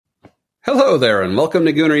Hello there, and welcome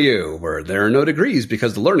to Gooner U, where there are no degrees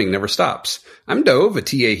because the learning never stops. I'm Dove, a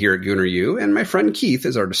TA here at Gooner U, and my friend Keith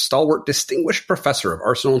is our stalwart distinguished professor of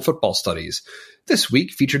Arsenal and football studies. This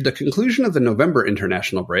week featured the conclusion of the November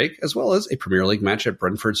international break, as well as a Premier League match at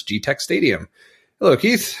Brentford's G-Tech Stadium. Hello,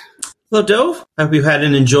 Keith. Hello, Dove. I hope you had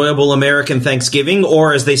an enjoyable American Thanksgiving,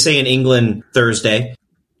 or as they say in England, Thursday.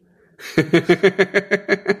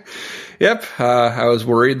 Yep, I was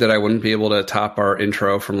worried that I wouldn't be able to top our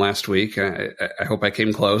intro from last week. I hope I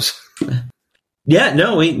came close. Yeah,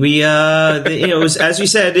 no, we it was, as you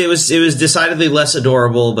said, it was decidedly less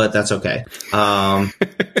adorable, but that's okay.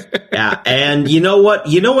 Yeah, and you know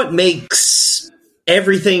what makes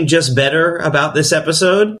everything just better about this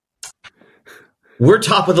episode? We're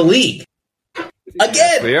top of the league again.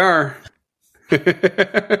 Yes, we are.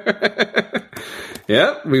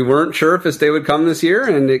 Yeah, we weren't sure if this day would come this year,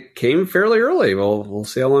 and it came fairly early. We'll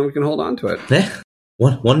see how long we can hold on to it. Yeah,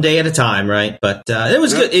 one day at a time, right? But it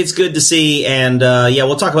was good. It's good to see, and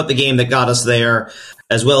we'll talk about the game that got us there,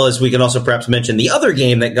 as well as we can also perhaps mention the other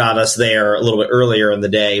game that got us there a little bit earlier in the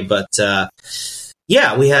day. But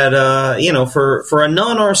we had for a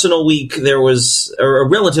non-Arsenal week, there was a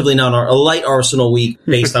relatively a light Arsenal week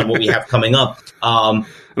based on what we have coming up.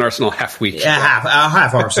 An Arsenal half week. Yeah,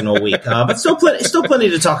 half Arsenal week. But still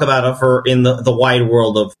plenty to talk about for in the wide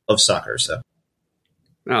world of soccer. So,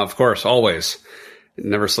 oh, of course, always. It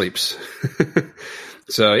never sleeps.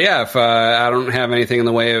 So, yeah, if I don't have anything in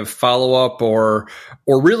the way of follow-up or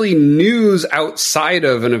really news outside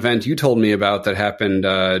of an event you told me about that happened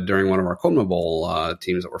during one of our CONMEBOL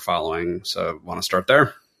teams that we're following. So, want to start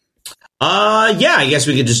there? I guess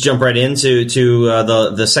we could just jump right into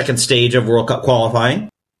the second stage of World Cup qualifying.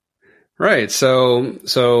 Right.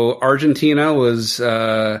 So Argentina was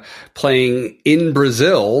playing in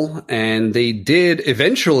Brazil, and they did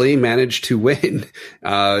eventually manage to win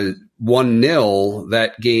 1-0.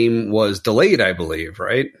 That game was delayed, I believe,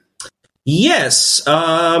 right? Yes.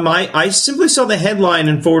 I simply saw the headline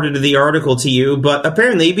and forwarded the article to you, but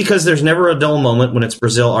apparently, because there's never a dull moment when it's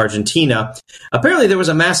Brazil-Argentina, apparently there was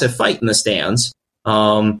a massive fight in the stands.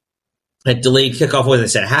 A delayed kickoff, what they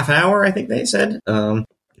said, half an hour, I think they said.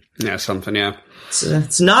 Yeah, something, yeah.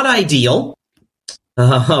 It's not ideal,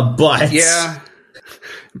 but... Yeah.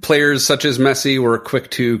 Players such as Messi were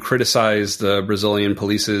quick to criticize the Brazilian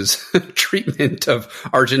police's treatment of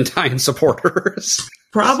Argentine supporters.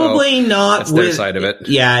 Probably not that's their side of it.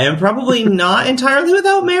 Yeah, and probably not entirely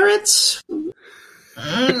without merits.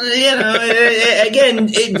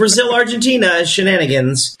 Again, Brazil-Argentina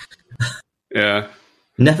shenanigans. Yeah.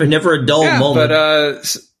 Never a dull moment.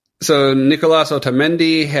 But so Nicolas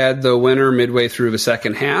Otamendi had the winner midway through the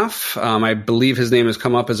second half. I believe his name has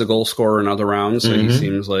come up as a goal scorer in other rounds, so he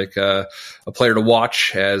seems like a player to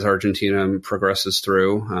watch as Argentina progresses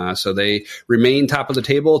through. So they remain top of the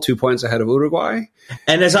table, 2 points ahead of Uruguay.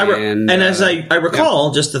 And as I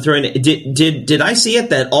recall, just to throw in, did I see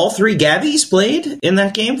it that all three Gabbies played in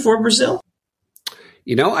that game for Brazil?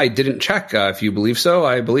 You know, I didn't check. If you believe so,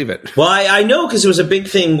 I believe it. Well, I know because it was a big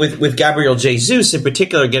thing with Gabriel Jesus in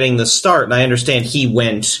particular getting the start, and I understand he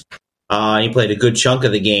went. He played a good chunk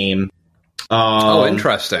of the game.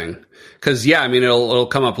 Interesting. Because, yeah, I mean, it'll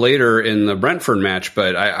come up later in the Brentford match,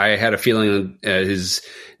 but I had a feeling his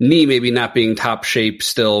knee maybe not being top shape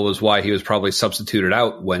still was why he was probably substituted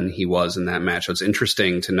out when he was in that match. So it's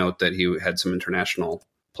interesting to note that he had some international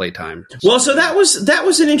playtime. Well, so that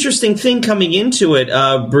was an interesting thing coming into it.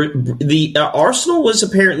 The Arsenal was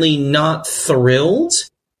apparently not thrilled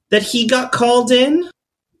that he got called in.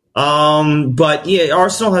 But yeah,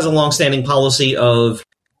 Arsenal has a long-standing policy of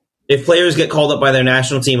if players get called up by their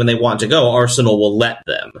national team and they want to go, Arsenal will let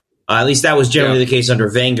them. At least that was generally the case under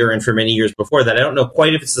Wenger and for many years before that. I don't know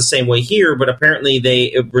quite if it's the same way here, but apparently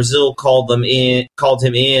Brazil called him in,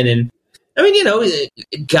 and I mean,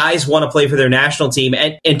 guys want to play for their national team,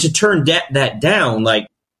 and to turn that down, like,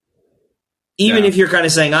 even if you're kind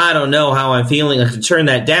of saying, I don't know how I'm feeling, like, to turn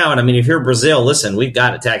that down, I mean, if you're Brazil, listen, we've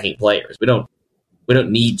got attacking players. We don't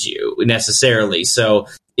need you necessarily. So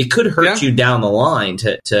it could hurt you down the line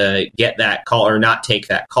to get that call or not take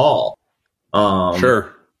that call.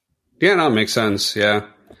 Sure. Yeah, no, it makes sense. Yeah.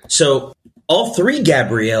 So all three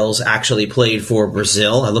Gabriels actually played for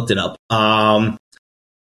Brazil. I looked it up.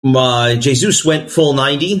 Jesus went full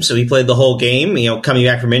 90, so he played the whole game, coming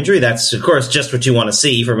back from injury. That's, of course, just what you want to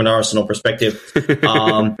see from an Arsenal perspective.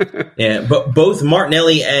 But both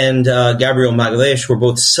Martinelli and Gabriel Magalhaes were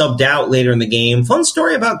both subbed out later in the game. Fun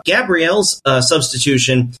story about Gabriel's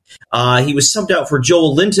substitution. He was subbed out for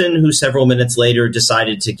Joel Linton, who several minutes later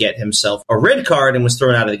decided to get himself a red card and was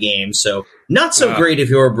thrown out of the game. So not so great if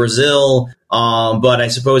you're Brazil, but I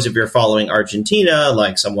suppose if you're following Argentina,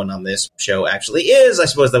 like someone on this show actually is, I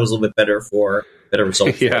suppose that was a little bit better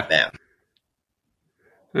result for them.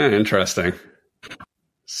 Interesting.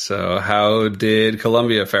 So how did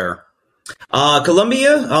Colombia fare?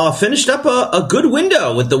 Colombia finished up a good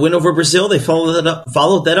window with the win over Brazil. They followed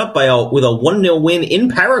that up with a 1-0 win in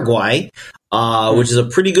Paraguay, which is a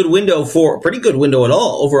pretty good window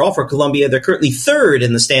overall for Colombia. They're currently third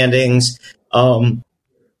in the standings.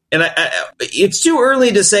 And it's too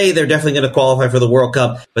early to say they're definitely going to qualify for the World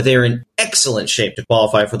Cup, but they are in excellent shape to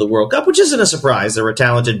qualify for the World Cup, which isn't a surprise. They're a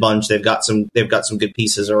talented bunch. They've got some good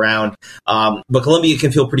pieces around. But Colombia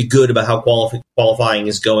can feel pretty good about how qualifying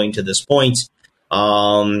is going to this point.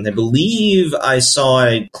 I believe I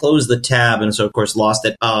closed the tab and so of course lost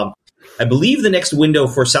it. I believe the next window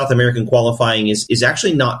for South American qualifying is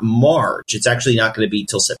actually not March. It's actually not going to be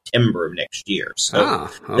till September of next year. So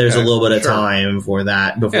there's a little bit of time for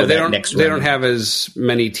that before next window. They don't have as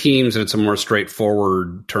many teams, and it's a more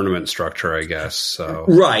straightforward tournament structure, I guess. So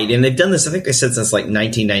right, and they've done this, I think they said since like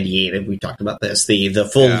 1998, and we talked about this, the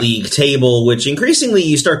full league table, which increasingly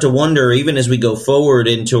you start to wonder, even as we go forward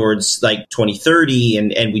in towards like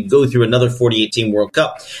 2030 and we go through another 48-team World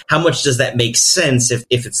Cup, how much does that make sense if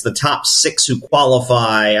it's the top 6 who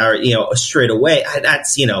qualify or straight away?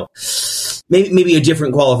 That's maybe a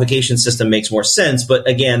different qualification system makes more sense, but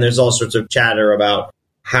again, there's all sorts of chatter about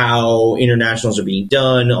how internationals are being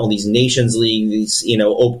done, all these nations leagues,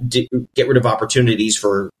 get rid of opportunities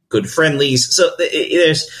for good friendlies. So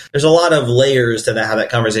there's a lot of layers to that, how that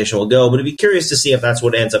conversation will go, but I'd be curious to see if that's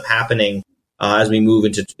what ends up happening as we move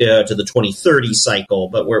into to the 2030 cycle.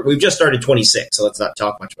 But we've just started 26, so let's not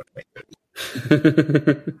talk much about 2030.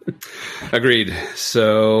 Agreed.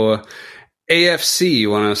 So AFC, you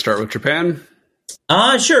want to start with Japan?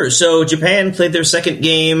 Sure. So Japan played their second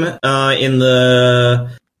game in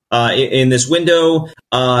this window.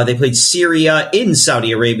 They played Syria in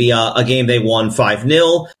Saudi Arabia, a game they won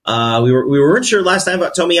 5-0. We weren't sure last time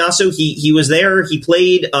about Tomiyasu. He was there. He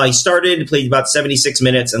played. He played about 76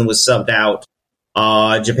 minutes and was subbed out.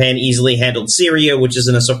 Japan easily handled Syria, which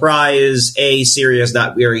isn't a surprise. A, Syria is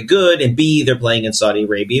not very good, and B, they're playing in Saudi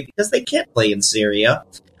Arabia because they can't play in Syria.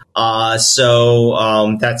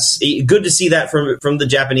 So that's good to see that from the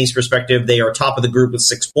Japanese perspective. They are top of the group with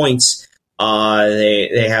 6 points.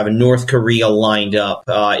 They have North Korea lined up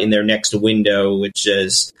in their next window, which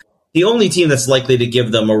is the only team that's likely to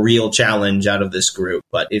give them a real challenge out of this group.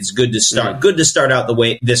 But it's good to start. Good to start out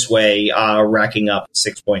this way, racking up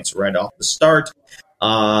 6 points right off the start.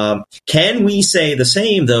 Can we say the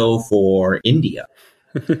same though for India?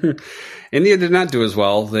 India did not do as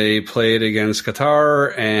well. They played against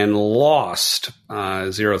Qatar and lost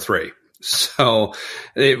 0-3. So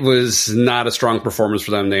it was not a strong performance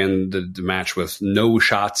for them. They ended the match with no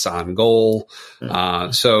shots on goal.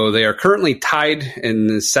 So they are currently tied in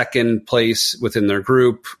the second place within their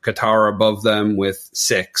group. Qatar above them with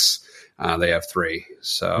 6. They have 3.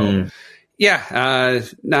 So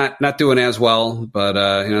not doing as well,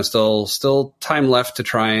 but still time left to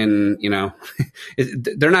try and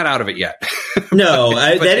they're not out of it yet. No,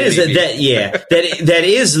 that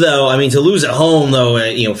is though. I mean, to lose at home though,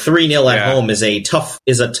 3-0 at home is a tough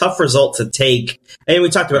result to take. And we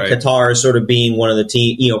talked about Qatar sort of being one of the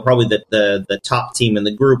team, probably the top team in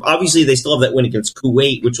the group. Obviously, they still have that win against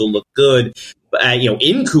Kuwait, which will look good.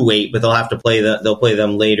 In Kuwait, but they'll have to play they'll play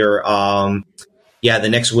them later. The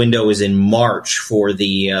next window is in March for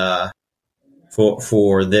the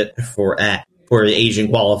for Asian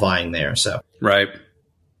qualifying there. So right,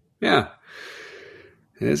 yeah,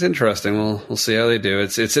 it is interesting. We'll see how they do.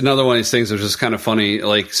 It's another one of these things that's just kind of funny.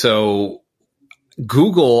 Like, so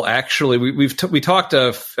Google actually we talked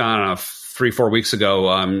I don't know 3-4 weeks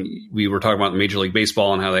ago. We were talking about Major League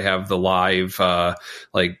Baseball and how they have the live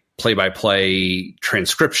play-by-play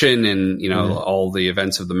transcription and all the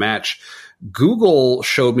events of the match. Google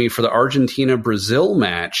showed me for the Argentina-Brazil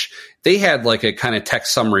match, they had like a kind of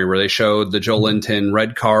text summary where they showed the Joe Linton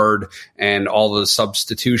red card and all the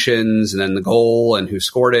substitutions and then the goal and who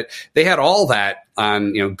scored it. They had all that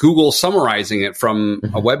on, Google summarizing it from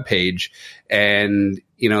a web page. And,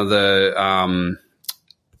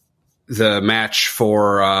 the match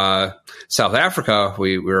for South Africa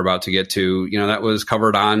we were about to get to, that was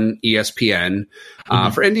covered on ESPN.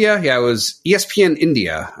 For India, it was ESPN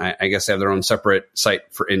India. I guess they have their own separate site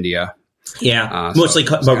for India. Yeah, mostly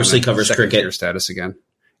covers cricket. Status again.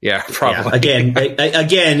 Yeah, probably. Yeah.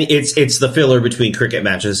 Again, it's the filler between cricket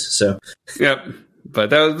matches. So yep. But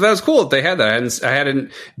that was cool that they had that. I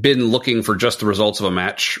hadn't been looking for just the results of a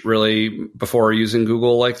match really before using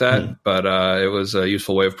Google like that. But it was a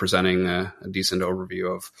useful way of presenting a decent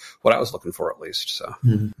overview of what I was looking for, at least. So.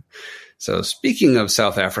 So speaking of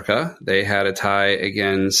South Africa, they had a tie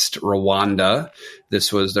against Rwanda.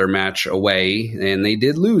 This was their match away, and they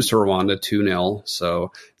did lose to Rwanda 2-0.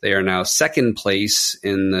 So they are now second place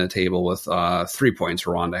in the table with 3 points.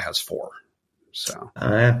 Rwanda has 4. So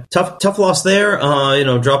tough loss there.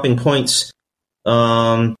 Dropping points.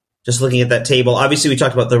 Just looking at that table, obviously we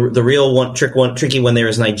talked about the real tricky one there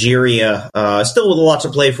is Nigeria. Still with a lot to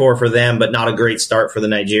play for them, but not a great start for the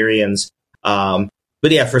Nigerians. But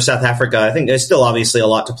yeah, for South Africa, I think there's still obviously a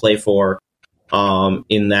lot to play for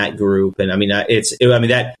in that group. And I mean,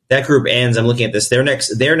 that group ends. I'm looking at this. Their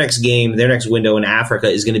next window in Africa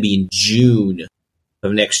is going to be in June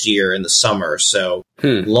of next year in the summer. So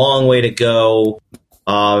long way to go.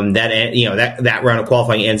 That round of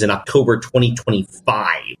qualifying ends in October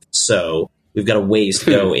 2025. So we've got a ways to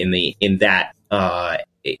go in that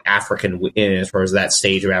African, as far as that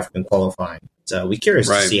stage of African qualifying. So we're curious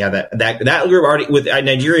to see how that group already with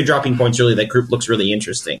Nigeria dropping points. Really, that group looks really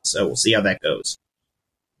interesting. So we'll see how that goes.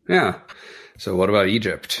 Yeah. So what about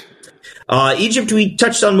Egypt? Egypt we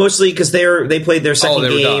touched on mostly because they played their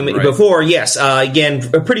second game before. Yes, again,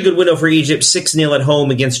 a pretty good window for Egypt. 6-0 at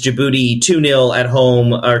home against Djibouti. 2-0 at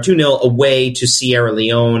home, or 2-0 away to Sierra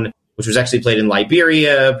Leone, which was actually played in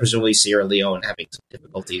Liberia. Presumably Sierra Leone having some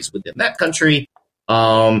difficulties within that country.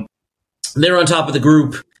 They're on top of the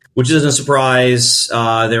group, which isn't a surprise.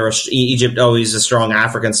 Egypt always a strong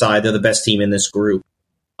African side. They're the best team in this group.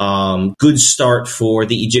 Good start for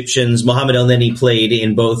the Egyptians. Mohamed El Neni played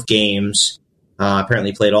in both games.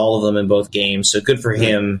 Apparently played all of them in both games. So good for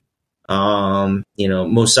him.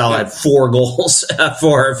 Mo Salah had 4 goals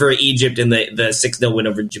for Egypt in the 6-0 win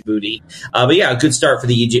over Djibouti. But yeah, a good start for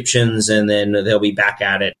the Egyptians, and then they'll be back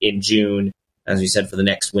at it in June, as we said, for the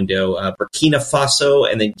next window. Burkina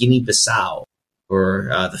Faso and then Guinea-Bissau for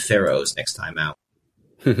the Pharaohs next time out.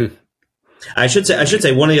 I should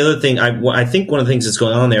say one of the other thing. I think one of the things that's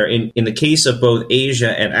going on there in the case of both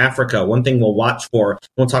Asia and Africa. One thing we'll watch for.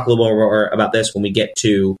 We'll talk a little more about this when we get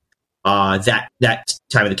to that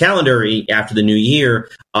time of the calendar after the new year.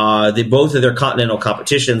 Both of their continental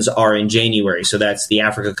competitions are in January, so that's the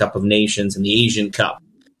Africa Cup of Nations and the Asian Cup.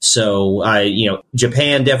 So,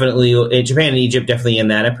 Japan and Egypt definitely in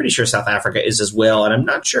that. I'm pretty sure South Africa is as well, and I'm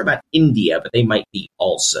not sure about India, but they might be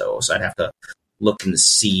also. So I'd have to look and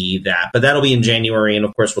see that. But that'll be in January, and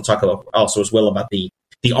of course we'll talk about also as well about the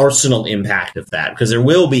Arsenal impact of that, because there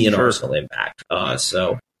will be an Arsenal impact. I'm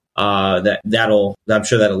sure that'll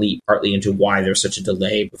lead partly into why there's such a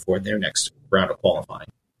delay before their next round of qualifying.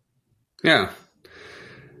 Yeah.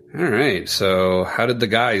 All right. So how did the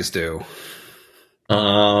guys do?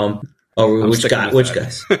 Which guys?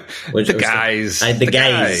 Which the guys.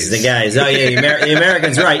 The guys. Oh yeah, the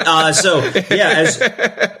Americans, right? Why?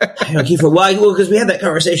 Well, because we had that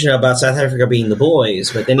conversation about South Africa being the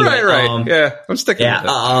boys, but then right. I'm sticking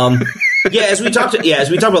with it. As we talked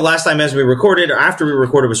about last time, as we recorded or after we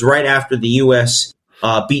recorded, was right after the U.S.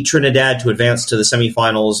 Beat Trinidad to advance to the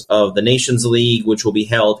semifinals of the Nations League, which will be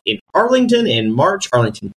held in Arlington,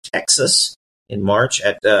 Texas. In March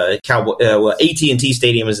at AT&T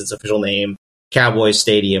Stadium is its official name, Cowboys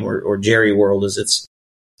Stadium, or Jerry World as it's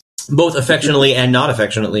both affectionately and not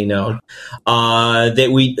affectionately known. That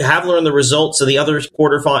we have learned the results of the other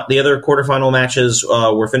quarterfinal matches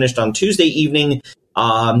were finished on Tuesday evening.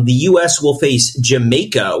 The U.S. will face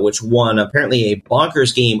Jamaica, which won apparently a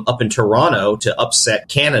bonkers game up in Toronto to upset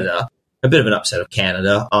Canada. A bit of an upset of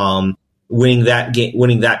Canada, winning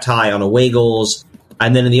that tie on away goals.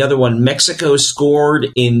 And then in the other one, Mexico scored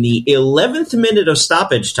in the 11th minute of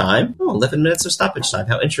stoppage time. 11 minutes of stoppage time.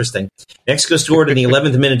 How interesting. Mexico scored in the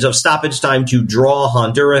 11th minute of stoppage time to draw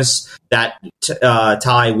Honduras. That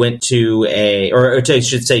tie went to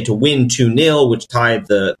to win 2-0, which tied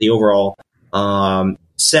the overall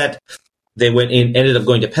set. They ended up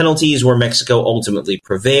going to penalties, where Mexico ultimately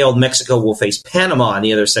prevailed. Mexico will face Panama in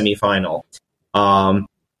the other semifinal.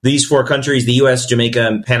 These 4 countries, the U.S.,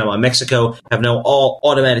 Jamaica, Panama, Mexico, have now all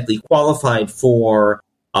automatically qualified for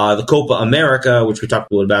the Copa America, which we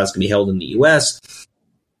talked a little about. It's going to be held in the U.S.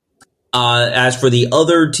 As for the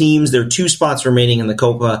other teams, there are 2 spots remaining in the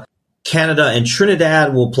Copa. Canada and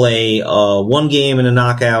Trinidad will play 1 game in a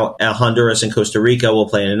knockout. Honduras and Costa Rica will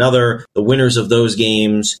play in another. The winners of those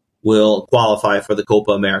games will qualify for the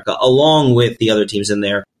Copa America, along with the other teams in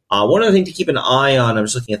there. One other thing to keep an eye on, I'm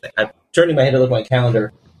just looking at I'm turning my head to look at my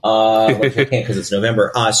calendar. Which I can't because it's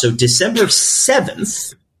November. So December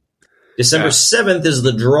 7th, December 7th is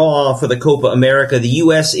the draw for the Copa America. The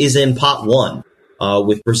U.S. is in pot 1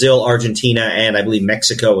 with Brazil, Argentina, and I believe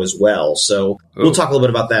Mexico as well. So we'll talk a little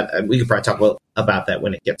bit about that. We could probably talk about that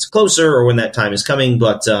when it gets closer or when that time is coming.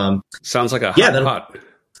 But sounds like a hot pot.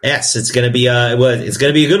 Yes, it's going to be a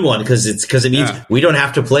good one because it means we don't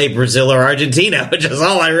have to play Brazil or Argentina, which is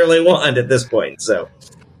all I really want at this point. So,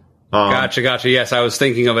 gotcha. Yes, I was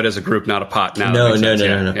thinking of it as a group, not a pot. Now no.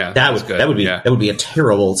 Yeah, that would be a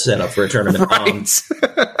terrible setup for a tournament. Right.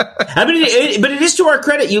 I mean, but it is to our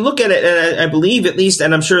credit. You look at it, and I believe at least,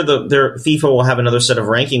 and I'm sure their FIFA will have another set of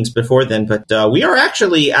rankings before then. But we are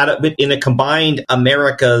actually in a combined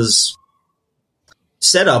Americas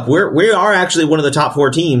setup. We are actually one of the top 4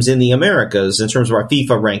 teams in the Americas in terms of our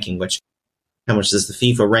FIFA ranking. Which, how much does the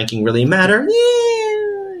FIFA ranking really matter?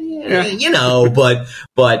 Yeah.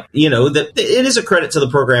 But it is a credit to the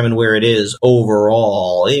program and where it is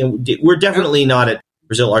overall. We're definitely not at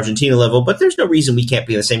Brazil, Argentina level, but there's no reason we can't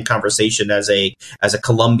be in the same conversation as a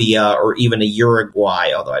Colombia or even a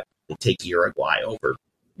Uruguay. Although I would take Uruguay over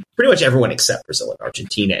pretty much everyone except Brazil and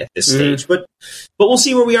Argentina at this stage. But we'll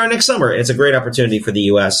see where we are next summer. It's a great opportunity for the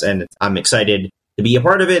U.S., and I'm excited to be a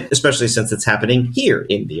part of it, especially since it's happening here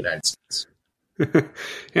in the United States.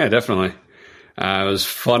 Yeah, definitely. It was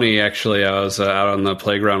funny, actually. I was out on the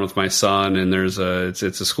playground with my son, and it's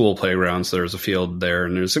a school playground, so there's a field there,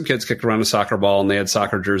 and there's some kids kicked around a soccer ball, and they had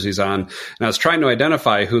soccer jerseys on. And I was trying to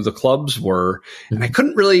identify who the clubs were, and I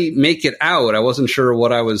couldn't really make it out. I wasn't sure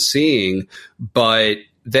what I was seeing, but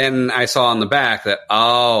then I saw on the back that,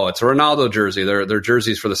 it's a Ronaldo jersey. They're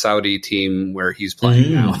jerseys for the Saudi team where he's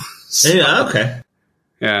playing now. So, yeah, okay.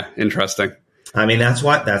 Yeah, interesting. I mean, that's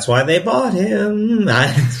why they bought him.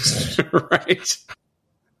 Right.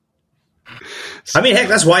 I mean, heck,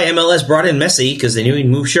 that's why MLS brought in Messi, because they knew he'd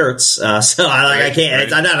move shirts. So I can't.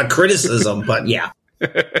 It's not a criticism, but yeah.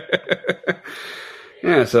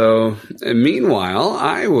 Yeah, so meanwhile,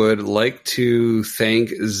 I would like to thank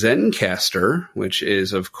Zencastr, which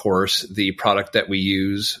is, of course, the product that we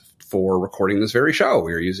use for recording this very show.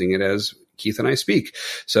 We are using it as Keith and I speak.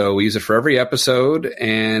 So we use it for every episode,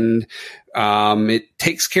 and it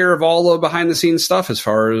takes care of all the behind-the-scenes stuff as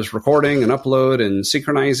far as recording and upload and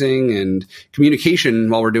synchronizing and communication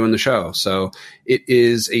while we're doing the show. So it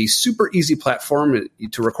is a super easy platform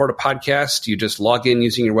to record a podcast. You just log in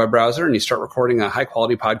using your web browser, and you start recording a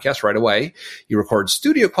high-quality podcast right away. You record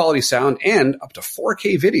studio-quality sound and up to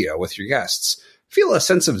 4K video with your guests. Feel a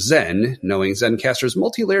sense of zen, knowing Zencastr's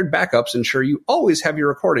multi-layered backups ensure you always have your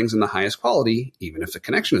recordings in the highest quality, even if the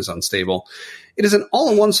connection is unstable. It is an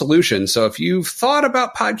all-in-one solution, so if you've thought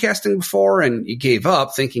about podcasting before and you gave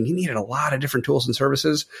up thinking you needed a lot of different tools and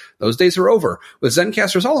services, those days are over. With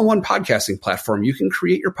Zencastr's all-in-one podcasting platform, you can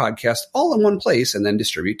create your podcast all in one place and then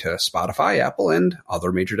distribute to Spotify, Apple, and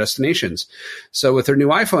other major destinations. So with their new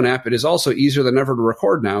iPhone app, it is also easier than ever to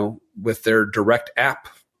record now with their direct app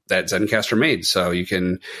that Zencastr made, so you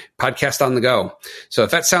can podcast on the go. So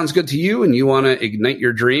if that sounds good to you and you want to ignite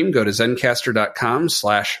your dream, go to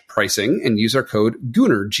zencastr.com/pricing and use our code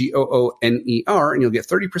Gooner, Gooner, and you'll get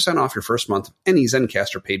 30% off your first month of any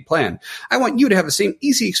Zencastr paid plan. I want you to have the same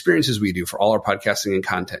easy experience as we do for all our podcasting and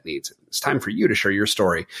content needs. It's time for you to share your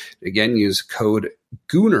story. Again, use code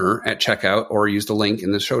Gooner at checkout or use the link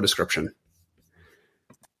in the show description.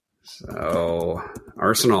 So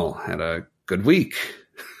Arsenal had a good week.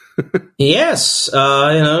 Yes,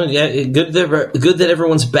 good that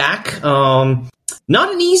everyone's back. Not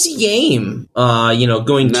an easy game,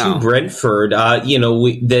 going to Brentford.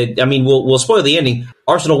 We'll spoil the ending.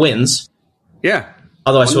 Arsenal wins. Yeah.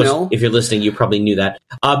 Although I suppose if you're listening, you probably knew that.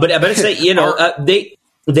 But I say,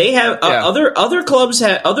 they have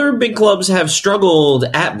other big clubs have struggled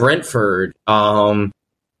at Brentford.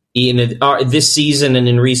 This season and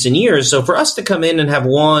in recent years. So for us to come in and have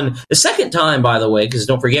won the second time, by the way, because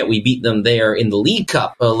don't forget we beat them there in the League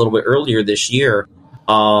Cup a little bit earlier this year.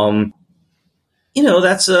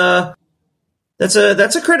 That's a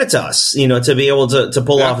credit to us, to be able to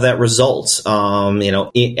pull off that result,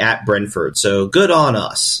 at Brentford. So good on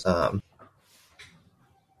us.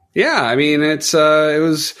 Yeah, I mean, it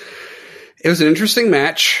was an interesting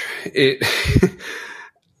match.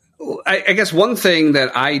 I guess one thing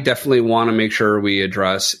that I definitely want to make sure we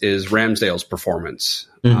address is Ramsdale's performance.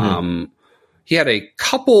 Mm-hmm. He had a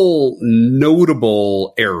couple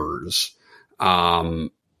notable errors.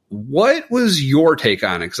 What was your take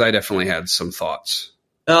on it? Because I definitely had some thoughts.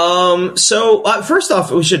 So first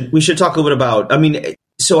off, we should talk a little bit about.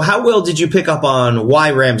 So how well did you pick up on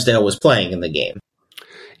why Ramsdale was playing in the game?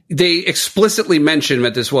 They explicitly mentioned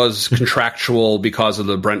that this was contractual because of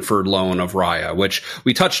the Brentford loan of Raya, which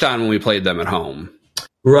we touched on when we played them at home.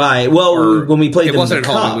 Right. Well, when we played them, it wasn't in the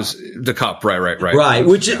at cup. home. It was the cup. Right. Right.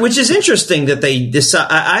 Which is interesting that they decide.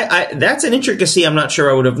 I that's an intricacy. I'm not sure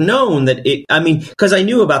I would have known that it. I mean, because I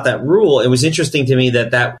knew about that rule. It was interesting to me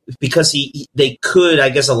that because they could, I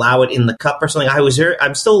guess, allow it in the cup or something.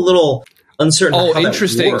 I'm still a little uncertain. Oh, how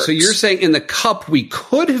interesting. That works. So you're saying in the cup we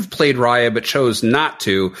could have played Raya but chose not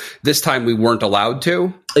to. This time we weren't allowed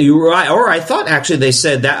to? You're right. Or I thought actually they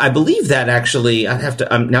said that. I believe that actually.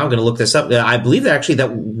 I'm now going to look this up. I believe that actually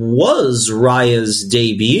that was Raya's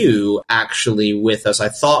debut actually with us. I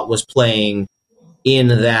thought was playing in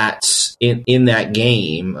that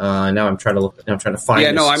game. Now I'm trying to look. I'm trying to find.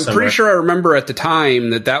 Yeah, no, I'm somewhere. pretty sure I remember at the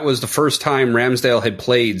time that was the first time Ramsdale had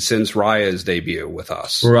played since Raya's debut with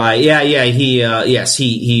us. Right. Yeah.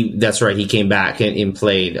 He. That's right. He came back and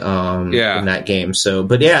played. In that game. So,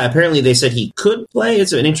 but yeah, apparently they said he could play.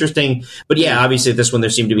 It's an interesting. But yeah, obviously this one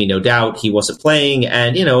there seemed to be no doubt he wasn't playing,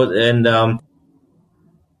 and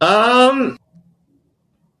I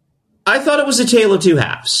thought it was a tale of two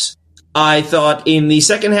halves. I thought in the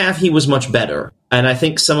second half he was much better. And I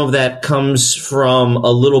think some of that comes from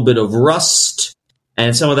a little bit of rust.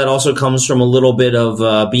 And some of that also comes from a little bit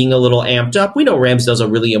of being a little amped up. We know Ramsdale's a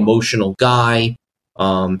really emotional guy.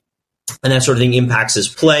 And that sort of thing impacts his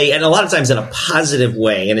play. And a lot of times in a positive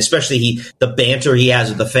way. And especially the banter he has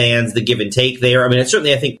with the fans, the give and take there. I mean, it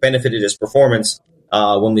certainly, I think, benefited his performance.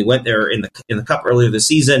 When we went there in the cup earlier this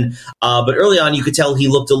season, but early on you could tell he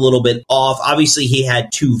looked a little bit off. Obviously, he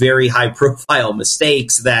had two very high profile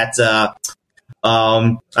mistakes that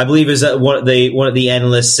I believe is one of the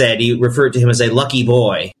analysts said he referred to him as a lucky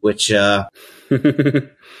boy, which he was.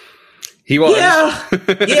 Yeah,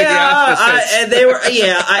 and they were.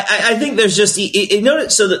 Yeah, I think there's just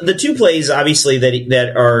notice. So the two plays obviously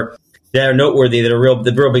that are noteworthy, that are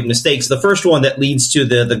the real big mistakes. The first one that leads to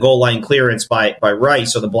the goal line clearance by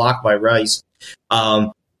Rice, or the block by Rice.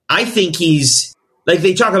 I think he's, like,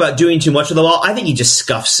 they talk about doing too much of the ball. I think he just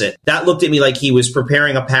scuffs it. That looked at me like he was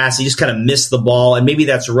preparing a pass. He just kind of missed the ball, and maybe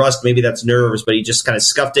that's rust, maybe that's nerves, but he just kind of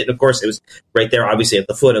scuffed it. And of course, it was right there, obviously at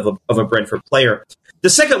the foot of a Brentford player. The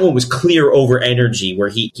second one was clear over energy, where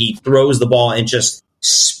he throws the ball and just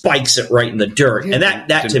spikes it right in the dirt, and that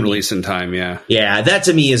didn't to me, release in time. Yeah, that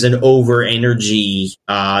to me is an over energy.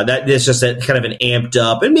 That is just a kind of an amped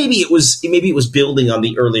up, and maybe it was building on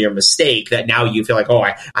the earlier mistake that now you feel like, oh,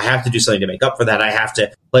 I have to do something to make up for that. I have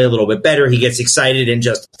to play a little bit better. He gets excited and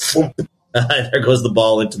just there goes the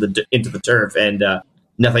ball into the turf, and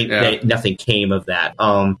nothing came of that.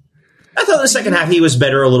 I thought the second half he was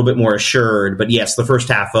better, a little bit more assured, but yes, the first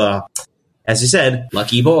half, as you said,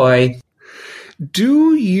 lucky boy.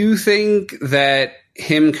 Do you think that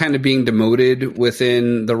him kind of being demoted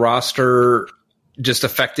within the roster just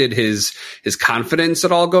affected his confidence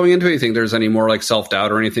at all going into it? Do you think there's any more like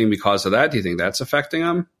self-doubt or anything because of that? Do you think that's affecting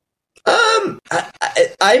him?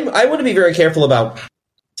 I want to be very careful about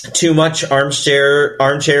too much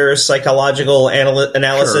armchair psychological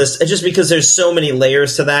analysis, sure, just because there's so many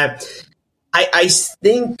layers to that. I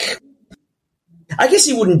think, I guess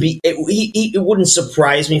he wouldn't be. It wouldn't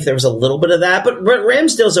surprise me if there was a little bit of that. But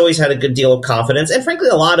Ramsdale's always had a good deal of confidence, and frankly,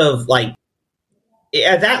 a lot of, like,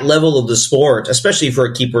 at that level of the sport, especially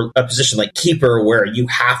for a position like keeper, where you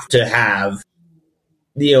have to have,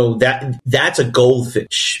 that's a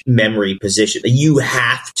goldfish memory position. You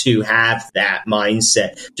have to have that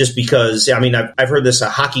mindset. Just because, I mean, I've heard this.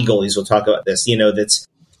 Hockey goalies will talk about this. That's,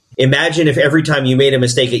 imagine if every time you made a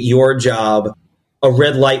mistake at your job, a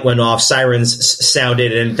red light went off, sirens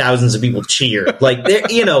sounded, and thousands of people cheered. Like,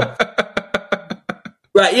 right?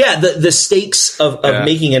 Yeah, the stakes of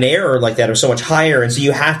making an error like that are so much higher, and so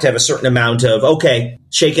you have to have a certain amount of, okay,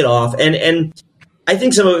 shake it off. And I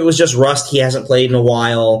think some of it was just rust. He hasn't played in a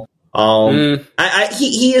while.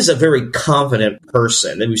 He is a very confident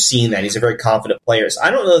person, and we've seen that. He's a very confident player. So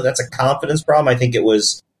I don't know if that's a confidence problem. I think it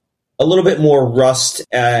was a little bit more rust,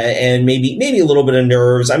 and maybe a little bit of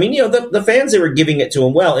nerves. I mean, the fans, they were giving it to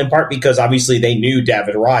him well, in part because obviously they knew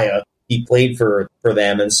David Raya. He played for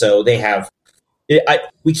them, and so they have.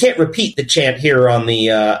 We can't repeat the chant here on the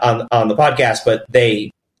podcast, but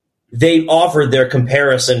they offered their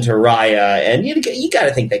comparison to Raya, and you got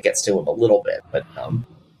to think that gets to him a little bit. But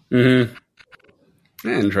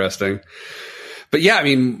interesting. But yeah, I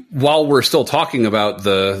mean, while we're still talking about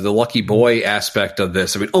the lucky boy aspect of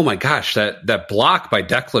this, I mean, oh my gosh, that block by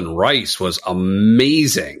Declan Rice was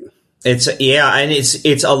amazing. And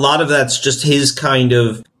it's a lot of that's just his kind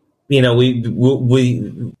of,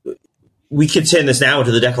 we we could turn this now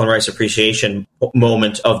into the Declan Rice appreciation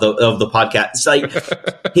moment of the podcast. It's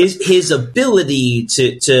like his ability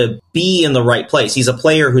to be in the right place. He's a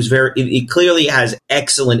player who's he clearly has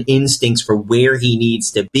excellent instincts for where he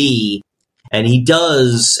needs to be. And he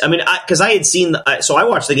does. I mean, because I had seen, so I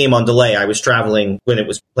watched the game on delay. I was traveling when it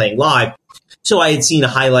was playing live. So I had seen the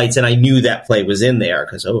highlights and I knew that play was in there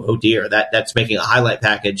because, oh dear, that's making a highlight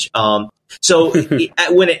package. So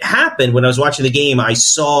when it happened, when I was watching the game, I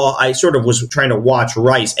sort of was trying to watch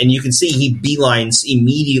Rice, and you can see he beelines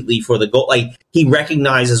immediately for the goal. Like, he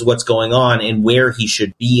recognizes what's going on and where he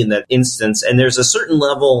should be in that instance. And there's a certain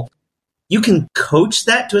level, you can coach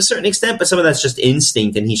that to a certain extent, but some of that's just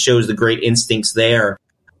instinct, and he shows the great instincts there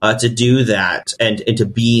to do that and to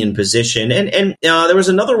be in position. And there was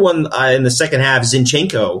another one in the second half,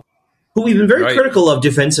 Zinchenko, who we've been very critical of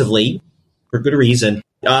defensively for good reason.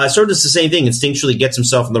 Sort of does the same thing. Instinctually gets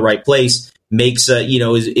himself in the right place, makes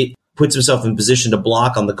it puts himself in position to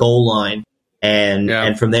block on the goal line,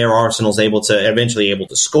 and from there Arsenal's eventually able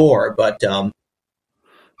to score. But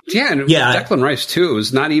Declan Rice too. It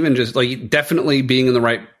was not even just like definitely being in the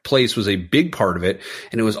right place was a big part of it,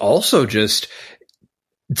 and it was also just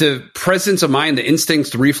the presence of mind, the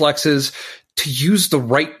instincts, the reflexes to use the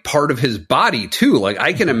right part of his body too. Like,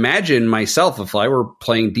 I can imagine myself if I were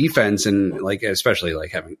playing defense and like, especially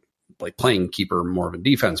like having like playing keeper more of a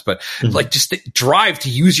defense, but like just the drive to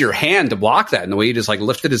use your hand to block that, and the way he just like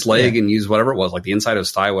lifted his leg and used whatever it was, like the inside of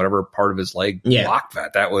his thigh, whatever part of his leg blocked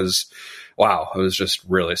that. That was, wow. It was just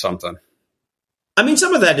really something. I mean,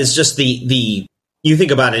 some of that is just the you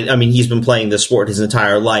think about it, I mean, he's been playing this sport his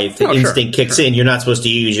entire life. The instinct kicks in. You're not supposed to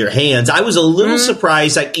use your hands. I was a little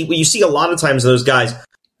surprised. Like, you see a lot of times those guys,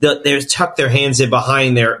 they tuck their hands in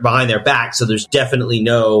behind their back, so there's definitely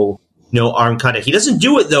no arm contact. He doesn't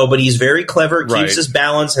do it, though, but he's very clever, keeps his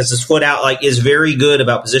balance, has his foot out, like, is very good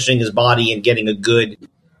about positioning his body and getting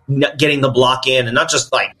the block in, and not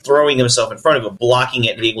just, like, throwing himself in front of it, but blocking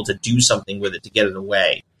it and being able to do something with it to get it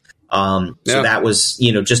away. So that was,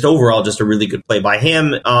 just overall, just a really good play by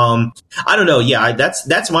him. I don't know. Yeah,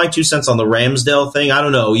 that's my 2 cents on the Ramsdale thing. I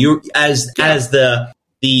don't know. You as the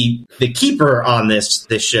keeper on this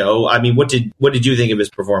show. I mean, what did you think of his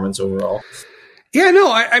performance overall? Yeah, no,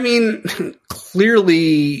 I mean,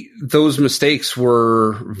 clearly those mistakes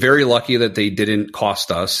were very lucky that they didn't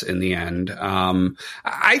cost us in the end.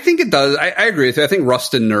 I think it does. I agree with you. I think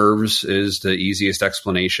rust and nerves is the easiest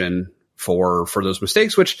explanation for those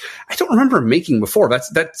mistakes, which I don't remember him making before.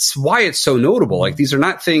 That's why it's so notable. Like, these are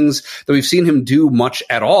not things that we've seen him do much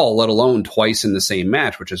at all, let alone twice in the same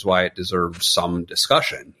match, which is why it deserves some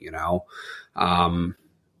discussion,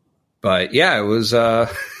 But yeah, it was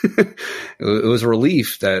it was a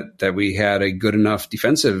relief that we had a good enough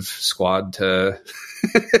defensive squad to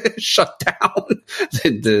shut down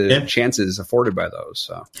the chances afforded by those.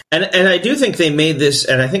 So, and I do think they made this,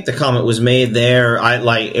 and I think the comment was made there.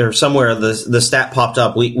 Or somewhere the stat popped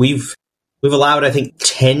up. We've allowed, I think,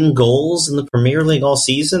 10 goals in the Premier League all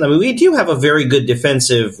season. I mean, we do have a very good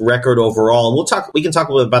defensive record overall, and we can talk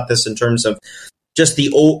a little bit about this in terms of just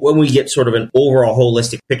when we get sort of an overall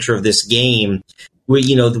holistic picture of this game.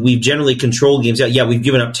 We've generally controlled games. Yeah, we've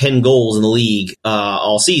given up 10 goals in the league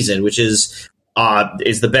all season, which is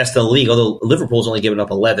the best in the league, although Liverpool's only given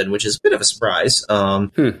up 11, which is a bit of a surprise.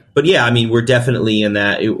 But yeah, I mean, we're definitely in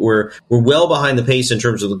that. We're well behind the pace in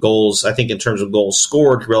terms of the goals. I think in terms of goals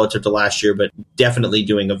scored relative to last year, but definitely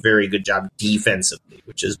doing a very good job defensively,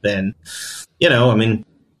 which has been, I mean,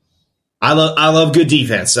 I love good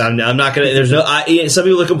defense. I'm not gonna. There's no. Some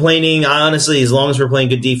people are complaining. Honestly, as long as we're playing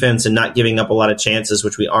good defense and not giving up a lot of chances,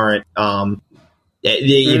 which we aren't, that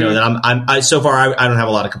so far I don't have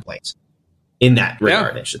a lot of complaints in that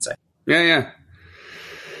regard. I should say. Yeah.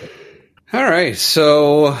 All right.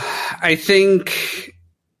 So I think,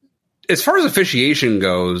 as far as officiation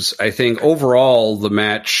goes, I think overall the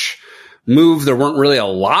match moved. There weren't really a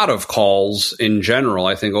lot of calls in general.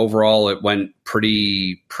 I think overall it went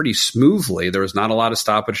pretty smoothly. There was not a lot of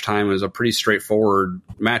stoppage time. It was a pretty straightforward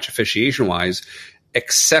match officiation wise,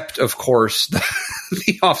 except of course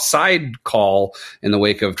the offside call in the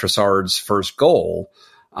wake of Trossard's first goal.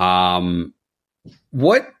 I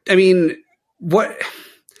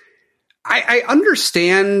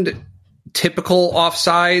understand typical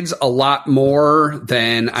offsides a lot more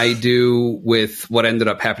than I do with what ended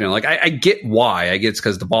up happening. Like, I get why. I get it's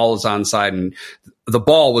because the ball is onside and the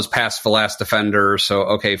ball was past the last defender. So,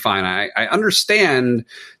 okay, fine. I understand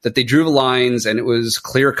that they drew the lines and it was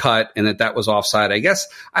clear cut and that was offside. I guess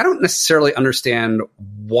I don't necessarily understand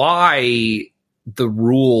why the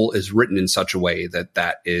rule is written in such a way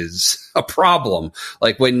that is a problem.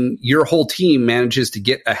 Like when your whole team manages to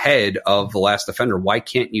get ahead of the last defender, why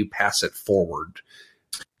can't you pass it forward?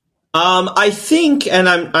 I think, and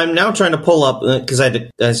I'm now trying to pull up, because I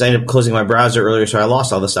ended up closing my browser earlier, so I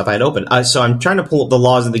lost all the stuff I had open. So I'm trying to pull up the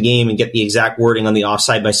laws of the game and get the exact wording on the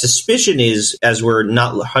offside. My suspicion is, as we're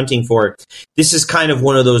not hunting for it, this is kind of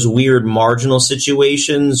one of those weird marginal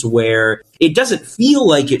situations where it doesn't feel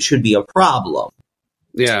like it should be a problem.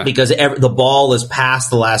 Yeah. Because the ball is past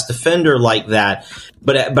the last defender like that.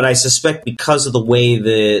 But I suspect because of the way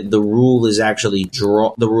the rule is actually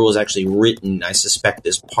written, I suspect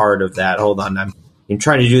is part of that. Hold on, I'm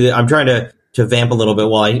trying to do that. I'm trying to vamp a little bit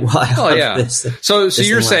while I this. So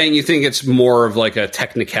you're saying you think it's more of like a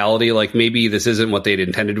technicality, like maybe this isn't what they'd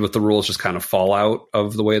intended with the rule, it's just kind of fallout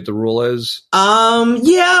of the way that the rule is?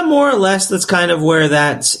 Yeah, more or less. That's kind of where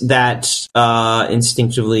that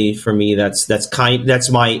instinctively for me, that's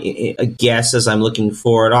my guess as I'm looking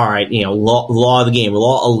forward. All right, law of the game,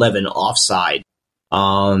 law 11, offside.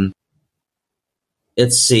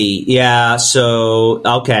 Let's see. Yeah, so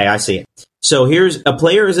okay, I see it. So here's a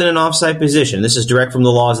player is in an offside position. This is direct from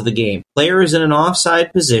the laws of the game. Player is in an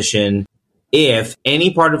offside position if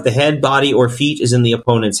any part of the head, body, or feet is in the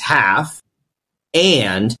opponent's half,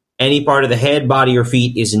 and any part of the head, body, or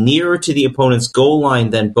feet is nearer to the opponent's goal line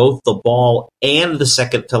than both the ball and the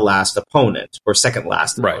second to last opponent, or second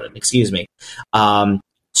last opponent, excuse me.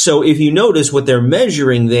 So if you notice, what they're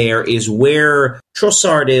measuring there is where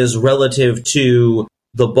Trossard is relative to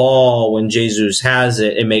the ball when Jesus has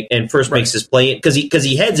it and first makes his play, because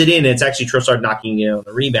he heads it in, and it's actually Trossard knocking it on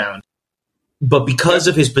the rebound. But because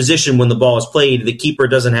of his position when the ball is played, the keeper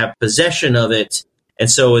doesn't have possession of it,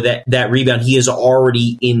 and so that rebound, he is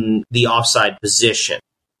already in the offside position.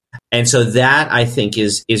 And so that, I think,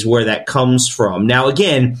 is where that comes from. Now,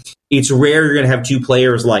 again, it's rare you're going to have two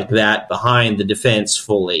players like that behind the defense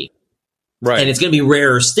fully. Right. And it's going to be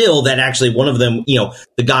rarer still that actually one of them,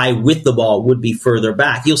 the guy with the ball would be further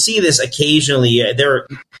back. You'll see this occasionally.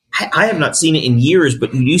 I have not seen it in years,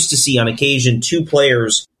 but you used to see on occasion two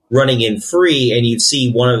players running in free, and you'd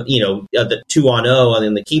see one of, the 2-on-0 and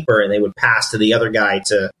then the keeper, and they would pass to the other guy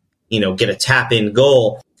to, get a tap-in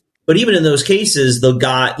goal. But even in those cases, the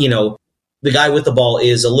guy with the ball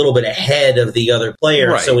is a little bit ahead of the other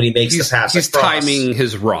player. Right. So when he makes the pass he's across, timing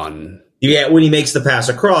his run. Yeah, when he makes the pass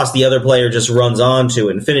across, the other player just runs onto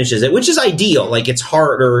it and finishes it, which is ideal. Like, it's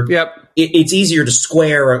harder. Yep. It's easier to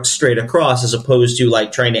square straight across as opposed to,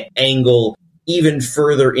 like, trying to angle even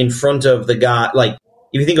further in front of the guy. Like,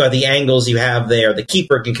 if you think about the angles you have there, the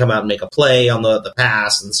keeper can come out and make a play on the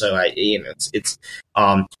pass. And so,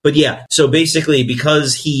 but yeah, so basically,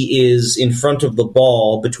 because he is in front of the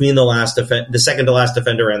ball between the second to last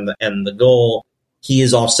defender and the goal, he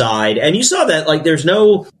is offside. And you saw that, like, there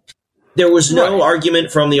was no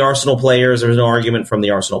argument from the Arsenal players. There was no argument from the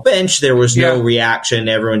Arsenal bench. There was no reaction.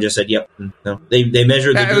 Everyone just said, yep. No. They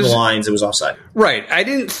measured the lines. It was offside. Right. I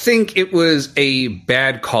didn't think it was a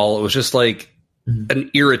bad call. It was just like an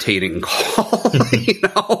irritating call.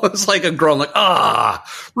 It's like a girl, like,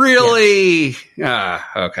 really? Yeah.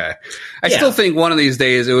 Okay. I still think one of these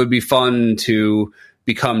days it would be fun to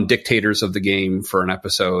become dictators of the game for an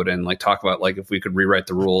episode and like talk about like if we could rewrite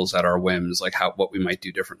the rules at our whims, like what we might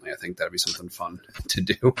do differently. I think that'd be something fun to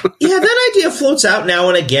do. Yeah, that idea floats out now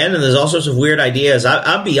and again, and there's all sorts of weird ideas.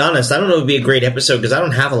 I'll be honest, I don't know if it'd be a great episode because I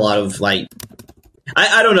don't have a lot of like.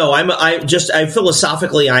 I don't know. I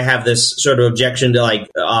philosophically I have this sort of objection to like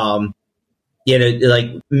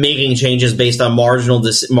like making changes based on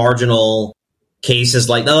marginal cases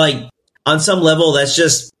like on some level that's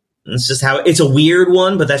just how it's a weird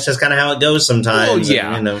one, but that's just kind of how it goes sometimes. Well,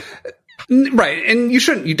 yeah. Right. And you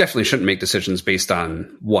definitely shouldn't make decisions based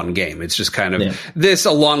on one game. It's just kind of this,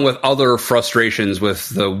 along with other frustrations with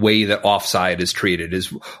the way that offside is treated,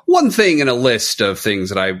 is one thing in a list of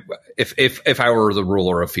things that if I were the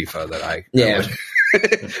ruler of FIFA, that I would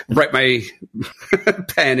write my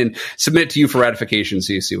pen and submit to you for ratification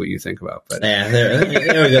so you see what you think about. But there we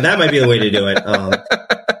go. That might be the way to do it.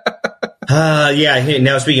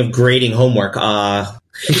 Now speaking of grading homework,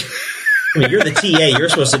 I mean, you're the TA. You're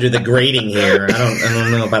supposed to do the grading here. I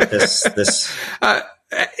don't know about this.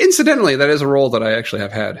 Incidentally, that is a role that I actually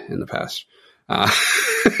have had in the past.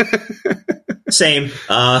 Same.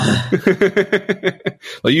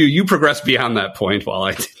 Well, you progressed beyond that point while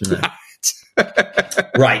I did not.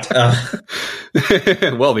 Right.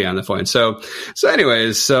 Well beyond the point. So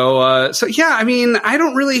anyways, so yeah, I mean, I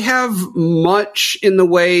don't really have much in the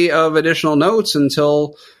way of additional notes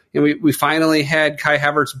until, we finally had Kai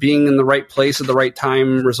Havertz being in the right place at the right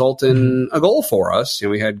time result in a goal for us.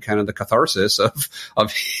 We had kind of the catharsis of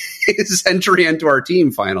his entry into our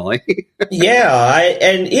team finally.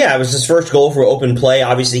 It was his first goal for open play.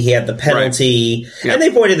 Obviously, he had the penalty, right. And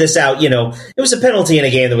they pointed this out. It was a penalty in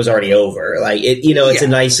a game that was already over. It's a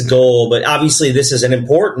nice goal, but obviously this is an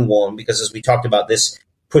important one because, as we talked about, this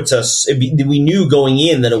puts us. We knew going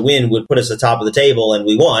in that a win would put us at the top of the table, and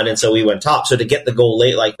we won, and so we went top. So to get the goal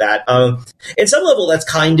late like that, at some level, that's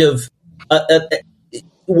kind of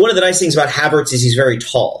one of the nice things about Havertz is he's very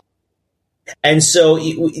tall. And so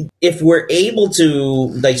if we're able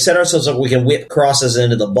to set ourselves up, we can whip crosses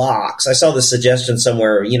into the box. I saw the suggestion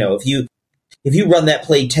somewhere, if you run that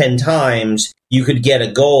play 10 times, you could get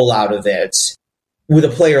a goal out of it with a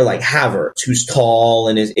player like Havertz, who's tall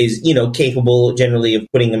and is capable generally of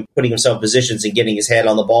putting himself in positions and getting his head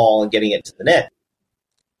on the ball and getting it to the net.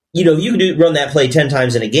 If you can run that play 10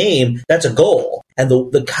 times in a game, that's a goal. And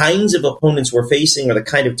the kinds of opponents we're facing or the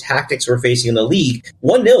kind of tactics we're facing in the league,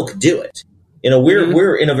 1-0 could do it.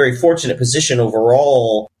 We're in a very fortunate position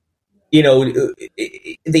overall.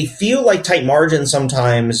 They feel like tight margins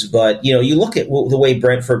sometimes, but you look at the way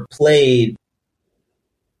Brentford played.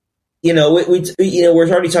 We're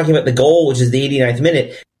already talking about the goal, which is the 89th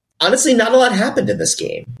minute. Honestly, not a lot happened in this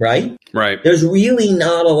game, right? Right. There's really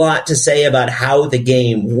not a lot to say about how the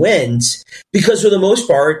game went because, for the most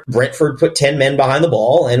part, Brentford put 10 men behind the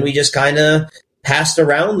ball, and we just kind of passed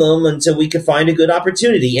around them until we could find a good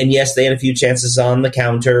opportunity. And yes, they had a few chances on the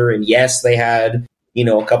counter, and yes, they had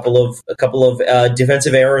a couple of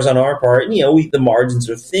defensive errors on our part. And, the margins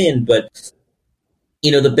are thin, but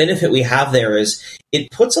the benefit we have there is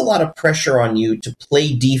it puts a lot of pressure on you to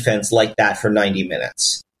play defense like that for 90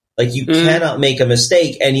 minutes. You cannot make a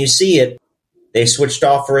mistake, and you see it. They switched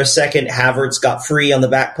off for a second. Havertz got free on the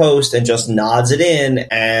back post and just nods it in,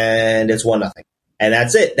 and it's 1-0. And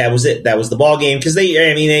that's it. That was it. That was the ball game because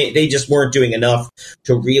they just weren't doing enough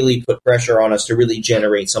to really put pressure on us to really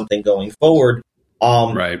generate something going forward.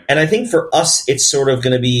 Right. And I think for us, it's sort of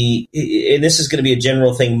going to be, and this is going to be a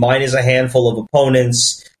general thing. Mine is a handful of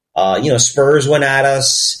opponents. Spurs went at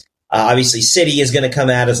us. Obviously, City is going to come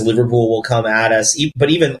at us. Liverpool will come at us. But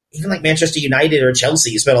even like Manchester United or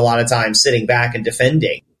Chelsea spent a lot of time sitting back and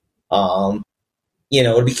defending. I'd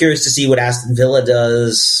be curious to see what Aston Villa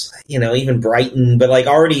does. Even Brighton. But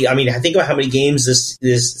already, I think about how many games this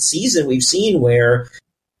season we've seen where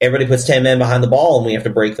everybody puts 10 men behind the ball and we have to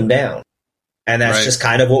break them down. And that's just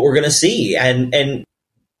kind of what we're going to see. And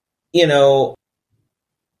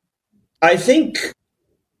I think.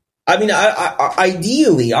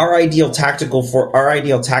 Ideally, our ideal tactical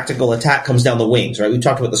attack comes down the wings, right? We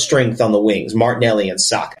talked about the strength on the wings, Martinelli and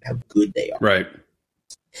Saka, how good they are. Right.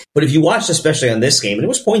 But if you watched, especially on this game, and it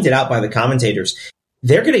was pointed out by the commentators,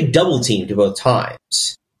 they're getting double teamed both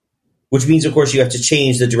times, which means, of course, you have to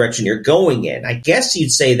change the direction you're going in. I guess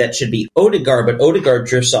you'd say that should be Odegaard, but Odegaard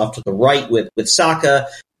drifts off to the right with Saka.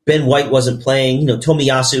 Ben White wasn't playing.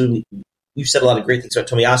 Tomiyasu. We've said a lot of great things about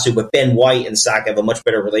Tomiyasu, but Ben White and Saka have a much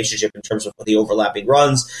better relationship in terms of the overlapping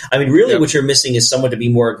runs. Really what you're missing is someone to be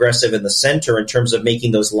more aggressive in the center in terms of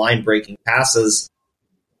making those line-breaking passes.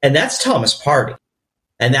 And that's Thomas Partey.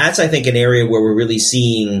 And that's, I think, an area where we're really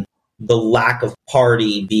seeing the lack of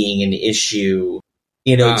Partey being an issue,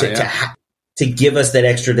 to give us that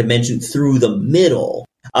extra dimension through the middle.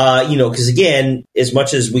 Because, again, as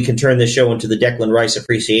much as we can turn this show into the Declan Rice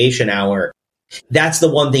Appreciation Hour, that's the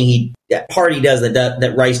one thing that Partey does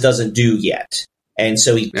that Rice doesn't do yet. And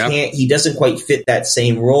so he doesn't quite fit that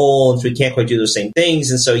same role, and so he can't quite do those same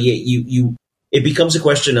things. And so it becomes a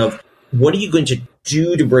question of what are you going to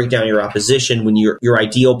do to break down your opposition when your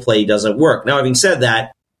ideal play doesn't work? Now, having said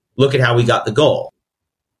that, look at how we got the goal.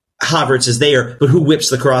 Havertz is there, but who whips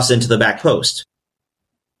the cross into the back post?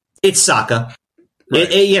 It's Saka. Right.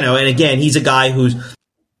 And again, he's a guy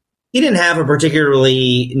he didn't have a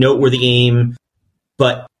particularly noteworthy game,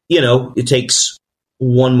 but, it takes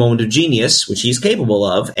one moment of genius, which he's capable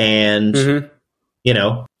of, and,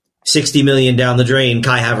 60 million down the drain,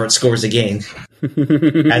 Kai Havertz scores again.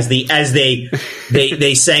 as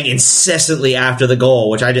they sang incessantly after the goal,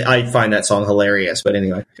 which I find that song hilarious, but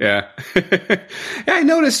anyway. Yeah. I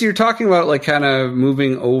noticed you're talking about kind of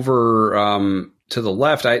moving over to the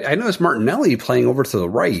left. I noticed Martinelli playing over to the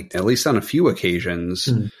right, at least on a few occasions.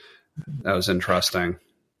 That was interesting.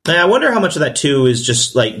 I wonder how much of that, too, is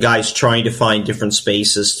just guys trying to find different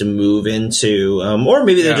spaces to move into, or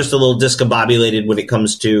maybe they're just a little discombobulated when it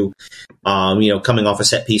comes to, coming off a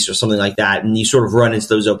set piece or something like that. And you sort of run into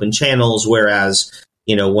those open channels, whereas,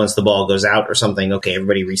 once the ball goes out or something, okay,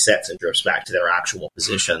 everybody resets and drifts back to their actual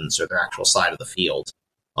positions or their actual side of the field.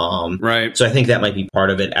 Right. So I think that might be part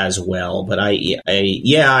of it as well. But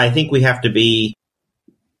I think we have to be,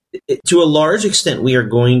 to a large extent, we are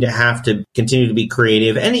going to have to continue to be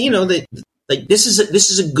creative. And this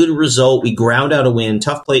is a good result. We ground out a win,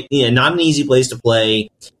 tough play, not an easy place to play.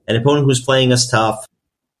 An opponent who's playing us tough.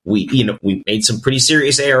 We made some pretty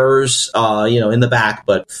serious errors, in the back,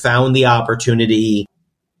 but found the opportunity,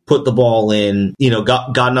 put the ball in,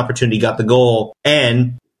 got an opportunity, got the goal,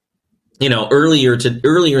 and earlier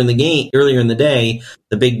in the day,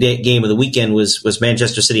 the big game of the weekend was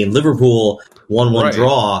Manchester City and Liverpool 1-1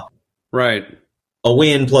 draw. Right. A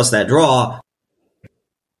win plus that draw.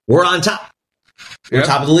 We're on top. We're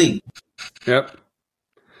top of the league. Yep.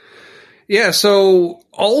 Yeah, so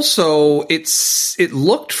also it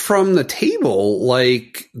looked from the table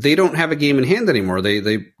like they don't have a game in hand anymore.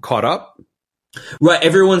 They caught up. Right.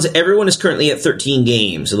 Everyone is currently at 13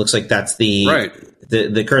 games. It looks like that's the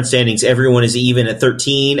current standings. Everyone is even at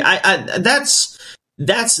 13. That's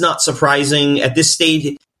not surprising at this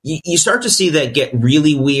stage. You start to see that get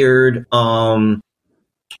really weird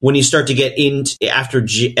when you start to get into after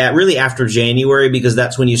January, because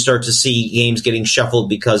that's when you start to see games getting shuffled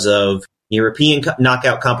because of European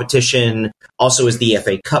knockout competition. Also, as the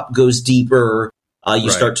FA Cup goes deeper, you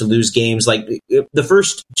start to lose games. Like the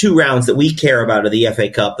first two rounds that we care about are the FA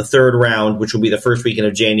Cup, the third round, which will be the first weekend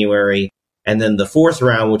of January, and then the fourth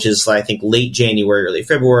round, which is, I think, late January, early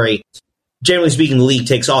February. Generally speaking, the league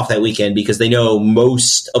takes off that weekend because they know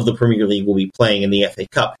most of the Premier League will be playing in the FA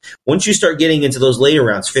Cup. Once you start getting into those later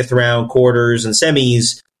rounds, fifth round, quarters, and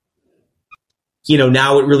semis,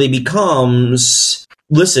 now it really becomes,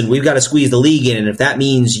 listen, we've got to squeeze the league in, and if that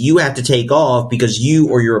means you have to take off because you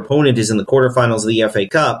or your opponent is in the quarterfinals of the FA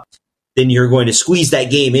Cup, then you're going to squeeze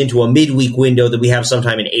that game into a midweek window that we have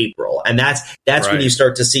sometime in April, and that's when you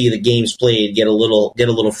start to see the games played get a little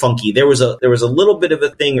funky. There was a little bit of a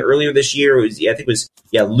thing earlier this year.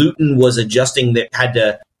 Luton was adjusting, that had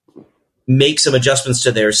to make some adjustments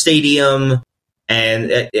to their stadium,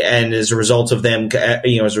 and as a result of them,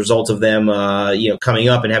 coming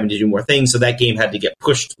up and having to do more things, so that game had to get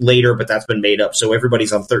pushed later, but that's been made up. So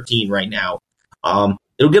everybody's on 13 right now.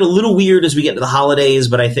 It'll get a little weird as we get into the holidays,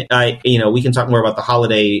 but I think we can talk more about the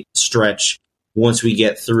holiday stretch once we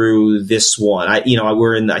get through this one. I talked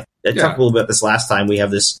a little bit about this last time. We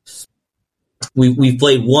have this. We've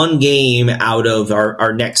played one game out of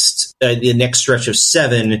our next the next stretch of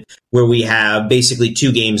 7, where we have basically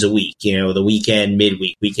 2 games a week. The weekend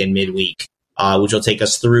midweek, which will take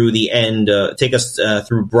us through the end,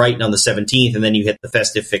 through Brighton on the 17th, and then you hit the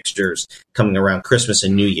festive fixtures coming around Christmas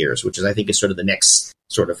and New Year's, which is, I think, is sort of the next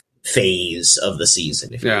sort of phase of the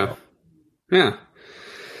season. If you will. Yeah.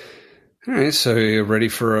 All right, so you ready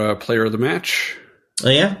for a player of the match?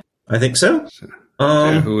 Yeah, I think so.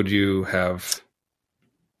 Who would you have?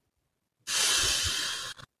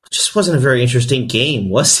 Just wasn't a very interesting game,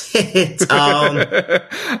 was it?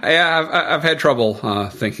 I've had trouble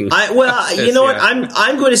thinking. You know what?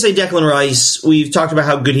 I'm going to say Declan Rice. We've talked about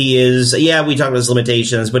how good he is. Yeah, we talked about his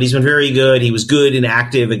limitations, but he's been very good. He was good and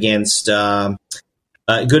active against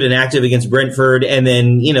Brentford, and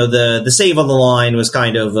then the save on the line was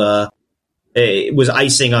kind of it was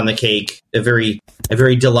icing on the cake. A very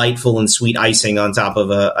delightful and sweet icing on top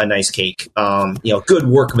of a nice cake. Good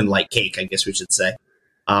workman-like cake, I guess we should say.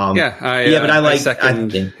 I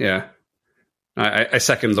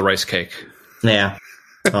second the rice cake. Yeah.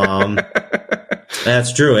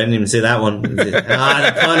 That's true. I didn't even see that one. The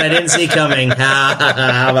pun I didn't see coming.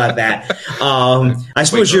 How about that? I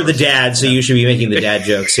suppose you're the dad, so you should be making the dad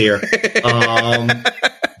jokes here.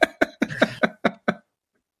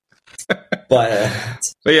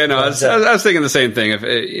 But yeah, no, I was thinking the same thing.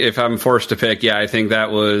 If I'm forced to pick, I think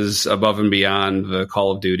that was above and beyond the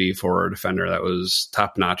Call of Duty for a defender. That was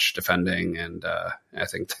top notch defending, and I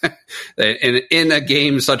think that in a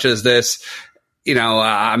game such as this,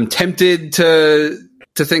 I'm tempted to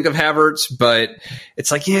think of Havertz, but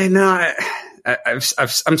it's like, I'm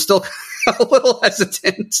still a little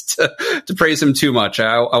hesitant to praise him too much.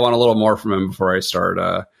 I want a little more from him before I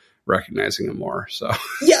start recognizing him more. So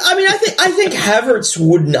I think Havertz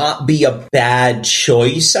would not be a bad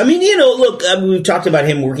choice. We've talked about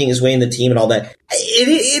him working his way in the team and all that.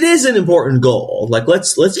 It is an important goal. Like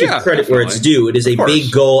let's give credit definitely. Where it's due. It is a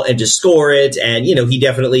big goal, and to score it, and he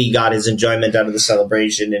definitely got his enjoyment out of the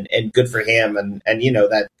celebration, and good for him, and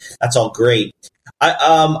that's all great.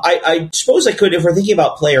 I suppose I could, if we're thinking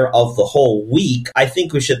about player of the whole week, I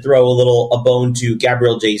think we should throw a bone to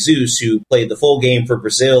Gabriel Jesus, who played the full game for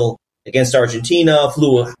Brazil against Argentina,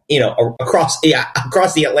 flew across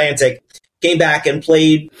the Atlantic, came back and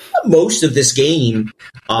played most of this game.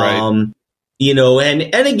 Right.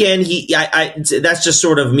 And again, that's just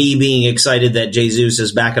sort of me being excited that Jesus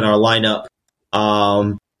is back in our lineup.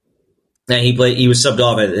 And he was subbed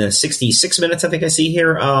off at 66 minutes, I think I see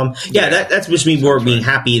here. That's just me more being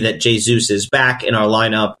happy that Jesus is back in our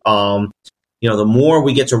lineup. The more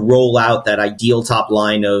we get to roll out that ideal top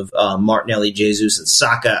line of Martinelli, Jesus, and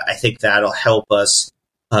Saka, I think that'll help us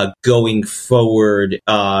going forward.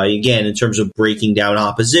 Again, in terms of breaking down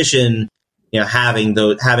opposition,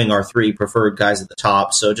 having our three preferred guys at the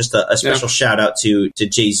top. So just a special shout out to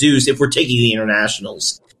Jesus if we're taking the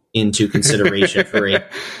internationals into consideration for it,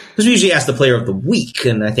 because we usually ask the player of the week,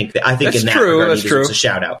 and I think that's in that true. regard, That's true. It's a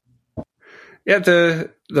shout out. Yeah,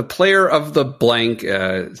 the player of the blank.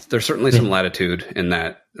 There's certainly some latitude in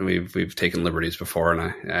that. We've taken liberties before,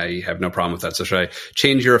 and I have no problem with that. So should I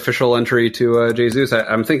change your official entry to Jesus?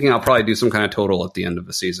 I'm thinking I'll probably do some kind of total at the end of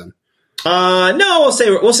the season. No,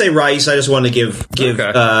 we'll say Rice. I just want to give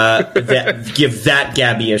that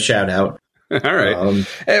Gabby a shout out. All right.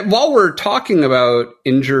 While we're talking about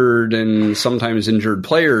injured and sometimes injured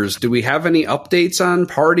players, do we have any updates on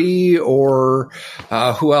Partey or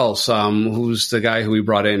who else? Who's the guy who we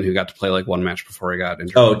brought in who got to play like one match before he got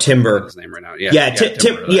injured? Oh, Timber. His name right now.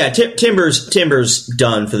 Timber's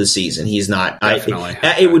done for the season. He's not. Definitely.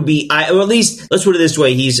 It would be. Or at least let's put it this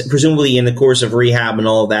way: he's presumably in the course of rehab and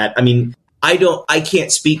all that. I mean, I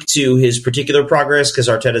can't speak to his particular progress because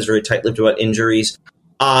Arteta's very tight-lipped about injuries.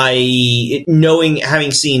 Having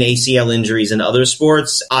seen ACL injuries in other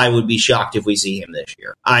sports, I would be shocked if we see him this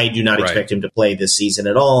year. I do not expect him to play this season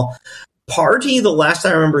at all. Partey, the last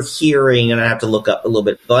I remember hearing, and I have to look up a little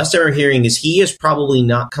bit, the last I remember hearing is he is probably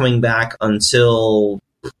not coming back until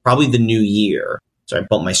probably the new year. So I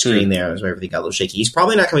bumped my screen there as everything got a little shaky. He's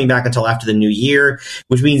probably not coming back until after the new year,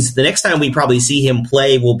 which means the next time we probably see him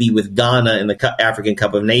play will be with Ghana in the African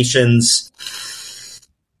Cup of Nations.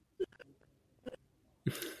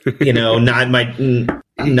 Not my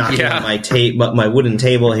my wooden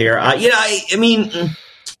table here. That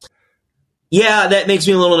makes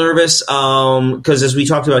me a little nervous. Because as we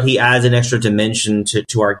talked about, he adds an extra dimension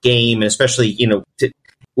to our game, and especially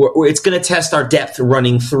it's going to test our depth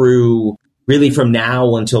running through really from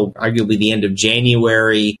now until arguably the end of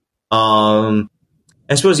January.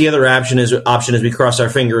 I suppose the other option is we cross our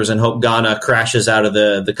fingers and hope Ghana crashes out of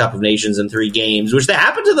the Cup of Nations in 3 games, which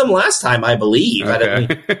happened to them last time, I believe.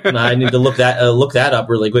 Okay. I need to look that up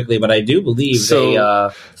really quickly, but I do believe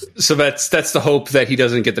So that's the hope that he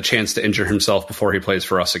doesn't get the chance to injure himself before he plays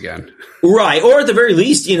for us again. Right, or at the very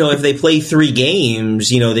least, if they play 3 games,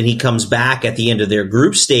 then he comes back at the end of their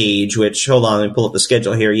group stage. Which, hold on, let me pull up the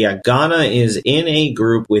schedule here. Yeah, Ghana is in a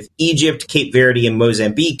group with Egypt, Cape Verde, and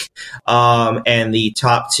Mozambique, and the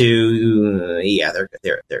top 2, they're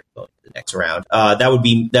going to the next round. That would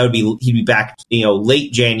be he'd be back,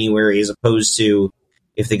 late January, as opposed to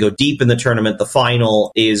if they go deep in the tournament. The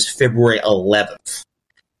final is February 11th.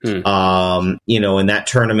 And that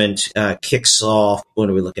tournament kicks off. What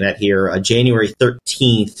are we looking at here? January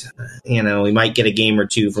 13th. We might get a game or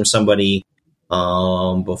two from somebody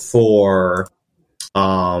before.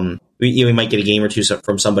 We might get a game or two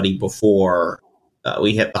from somebody before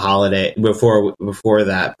we hit the holiday. Before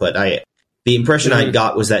that, but the impression I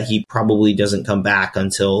got was that he probably doesn't come back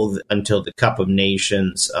until the Cup of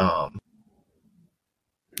Nations. So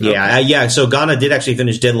Ghana did actually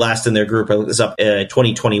finish dead last in their group. I looked this up,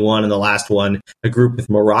 2021, in the last one, a group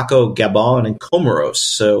with Morocco, Gabon, and Comoros.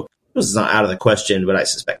 So this is not out of the question, but I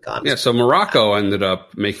suspect Ghana. Yeah, so Morocco ended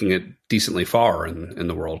up making it decently far in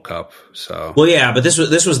the World Cup. So but this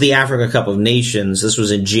was the Africa Cup of Nations. This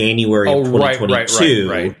was in January of 2022.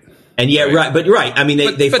 Right. And but you're right. I mean,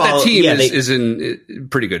 they follow. That team is in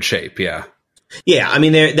pretty good shape. Yeah. Yeah, I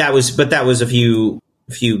mean, that was a few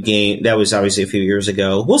games. That was obviously a few years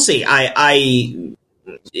ago. We'll see. I'm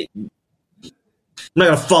not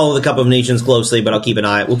going to follow the Cup of Nations closely, but we'll keep an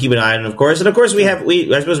eye on it, of course. And of course,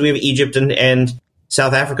 I suppose we have Egypt and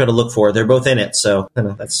South Africa to look for. They're both in it, so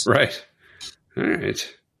that's right. All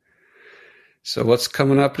right. So what's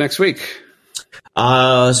coming up next week?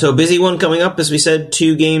 So busy one coming up, as we said,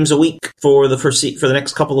 2 games a week for the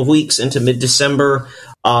next couple of weeks into mid-December.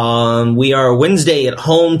 We are Wednesday at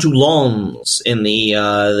home to Lens in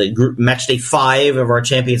the group match day 5 of our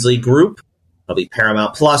Champions League group. It'll be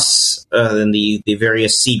Paramount Plus, and the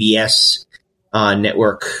various CBS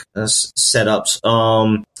network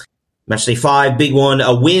setups. Match day 5, big one.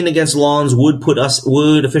 A win against Lens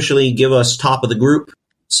would officially give us top of the group.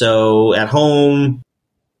 So at home,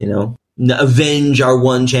 avenge our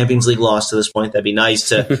one Champions League loss to this point. That'd be nice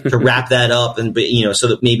to wrap that up, and so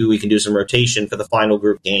that maybe we can do some rotation for the final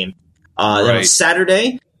group game. Then on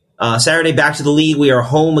Saturday, Saturday, back to the league. We are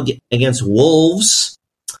home against Wolves,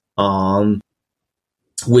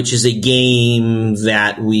 which is a game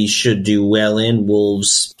that we should do well in.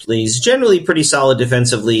 Wolves plays generally pretty solid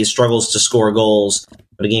defensively, struggles to score goals,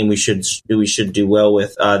 but a game we should do well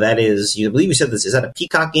with. That is, I believe you said this. Is that a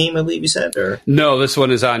Peacock game? I believe you said, or no? This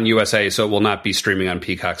one is on USA, so it will not be streaming on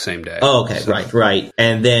Peacock same day. Oh, okay, so. Right.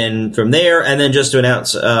 And then from there, and then just to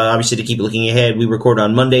announce, obviously to keep looking ahead, we record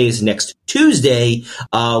on Mondays. Next Tuesday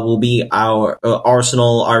will be our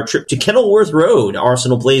our trip to Kenilworth Road.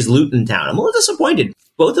 Arsenal plays Luton Town. I'm a little disappointed.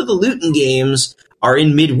 Both of the Luton games are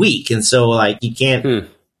in midweek, and so you can't.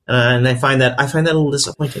 And I find that a little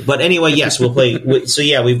disappointing. But anyway, yes, we'll play. So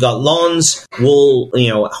yeah, we've got Lons, home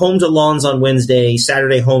to Lons on Wednesday,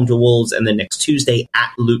 Saturday home to Wolves, and then next Tuesday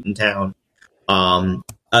at Luton Town.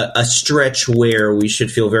 A stretch where we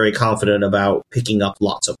should feel very confident about picking up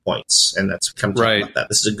lots of points, and that's come to right. About that.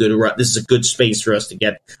 This is a good space for us to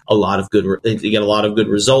get a lot of good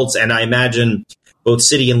results, and I imagine both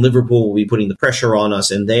City and Liverpool will be putting the pressure on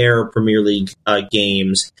us in their Premier League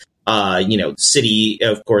games. City,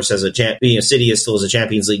 of course, has a City is still as a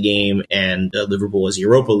Champions League game, and Liverpool is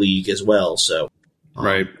Europa League as well. So,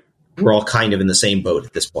 right, we're all kind of in the same boat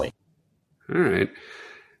at this point. All right.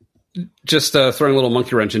 Just throwing a little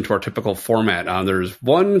monkey wrench into our typical format. There's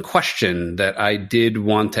one question that I did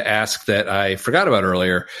want to ask that I forgot about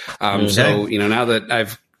earlier. So, now that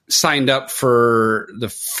I've signed up for the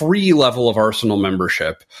free level of Arsenal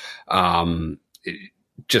membership,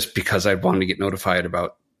 just because I wanted to get notified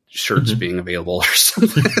about shirts being available or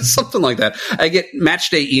something like that. I get match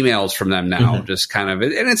day emails from them now, just kind of,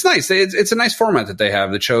 and it's nice. It's a nice format that they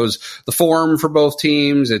have that shows the form for both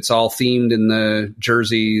teams. It's all themed in the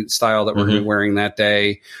jersey style that we're going to be wearing that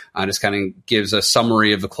day. Just kind of gives a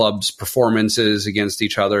summary of the club's performances against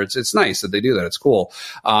each other. It's nice that they do that. It's cool.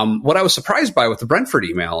 What I was surprised by with the Brentford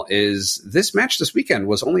email is this match this weekend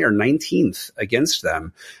was only our 19th against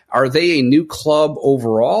them. Are they a new club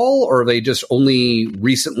overall, or are they just only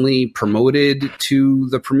recently promoted to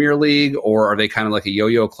the Premier League, or are they kind of like a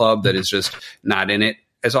yo-yo club that is just not in it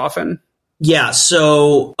as often? Yeah,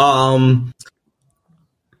 so the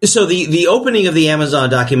opening of the Amazon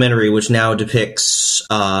documentary, which now depicts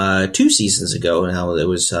 2 seasons ago, now it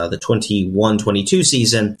was the 21-22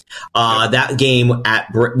 season, that game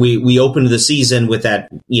we opened the season with that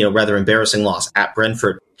rather embarrassing loss at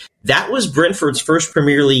Brentford. That was Brentford's first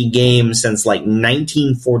Premier League game since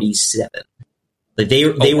 1947. They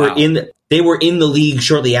were in the league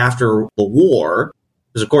shortly after the war,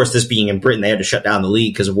 because of course this being in Britain, they had to shut down the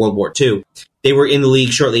league because of World War II. They were in the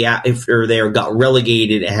league shortly after they got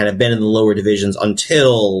relegated and had been in the lower divisions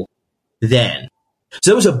until then.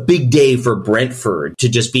 So it was a big day for Brentford to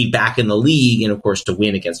just be back in the league, and of course to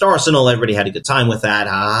win against Arsenal. Everybody had a good time with that.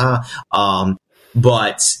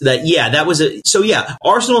 But that was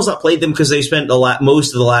Arsenal's not played them because they spent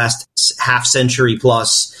most of the last half century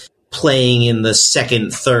plus playing in the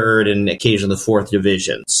second, third, and occasionally the fourth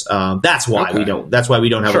divisions. That's why we don't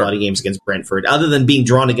have a lot of games against Brentford, other than being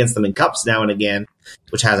drawn against them in cups now and again,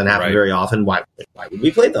 which hasn't happened very often. Why would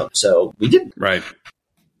we play them? So we didn't. Right.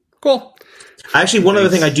 Cool. Actually, one other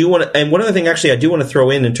thing I do want to throw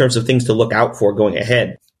in terms of things to look out for going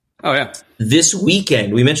ahead. Oh yeah. This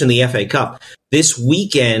weekend, we mentioned the FA Cup. This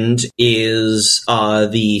weekend is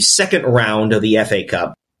the second round of the FA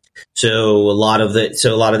Cup. So a lot of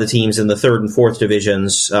the teams in the third and fourth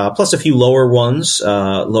divisions, plus a few lower ones.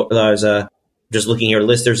 Just looking here at the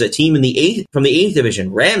list, there's a team from the eighth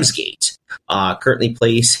division, Ramsgate, currently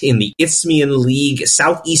plays in the Isthmian League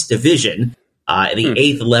Southeast Division, the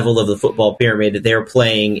eighth level of the football pyramid. They're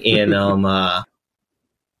playing in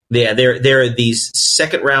they're the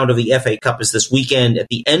second round of the FA Cup is this weekend. At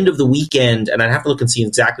the end of the weekend, and I'd have to look and see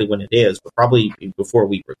exactly when it is, but probably before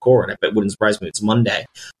we record. I bet it wouldn't surprise me if it's Monday.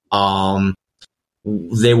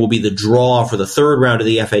 There will be the draw for the third round of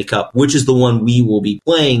the FA Cup, which is the one we will be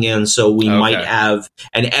playing in. So we might have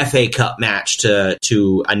an FA Cup match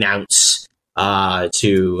to announce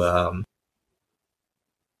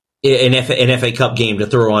an FA Cup game to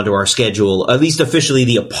throw onto our schedule, at least officially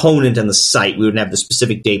the opponent and the site. We wouldn't have the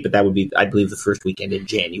specific date, but that would be, I believe, the first weekend in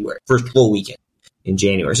January, first full weekend in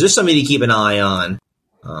January. So there's something to keep an eye on.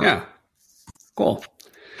 Yeah. Cool.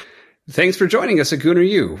 Thanks for joining us at Gooner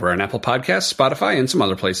U. We're on Apple Podcasts, Spotify, and some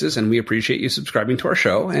other places, and we appreciate you subscribing to our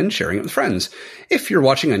show and sharing it with friends. If you're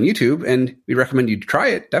watching on YouTube, and we recommend you try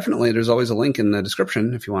it, definitely, there's always a link in the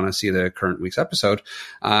description if you want to see the current week's episode.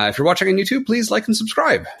 If you're watching on YouTube, please like and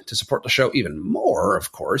subscribe. To support the show even more,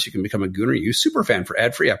 of course, you can become a Gooner U superfan for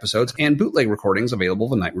ad-free episodes and bootleg recordings available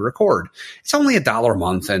the night we record. It's only $1 a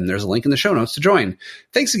month, and there's a link in the show notes to join.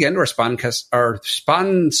 Thanks again to our sponsor,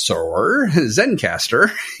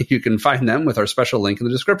 Zencastr. You can find them with our special link in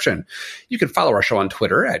the description. You can follow our show on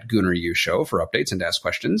Twitter at Gooner U Show for updates and to ask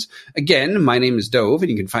questions. Again, my name is Dove, and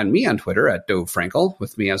you can find me on Twitter at Dove Frankel.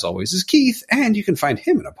 With me, as always, is Keith, and you can find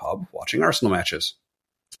him in a pub watching Arsenal matches.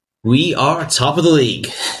 We are top of the league.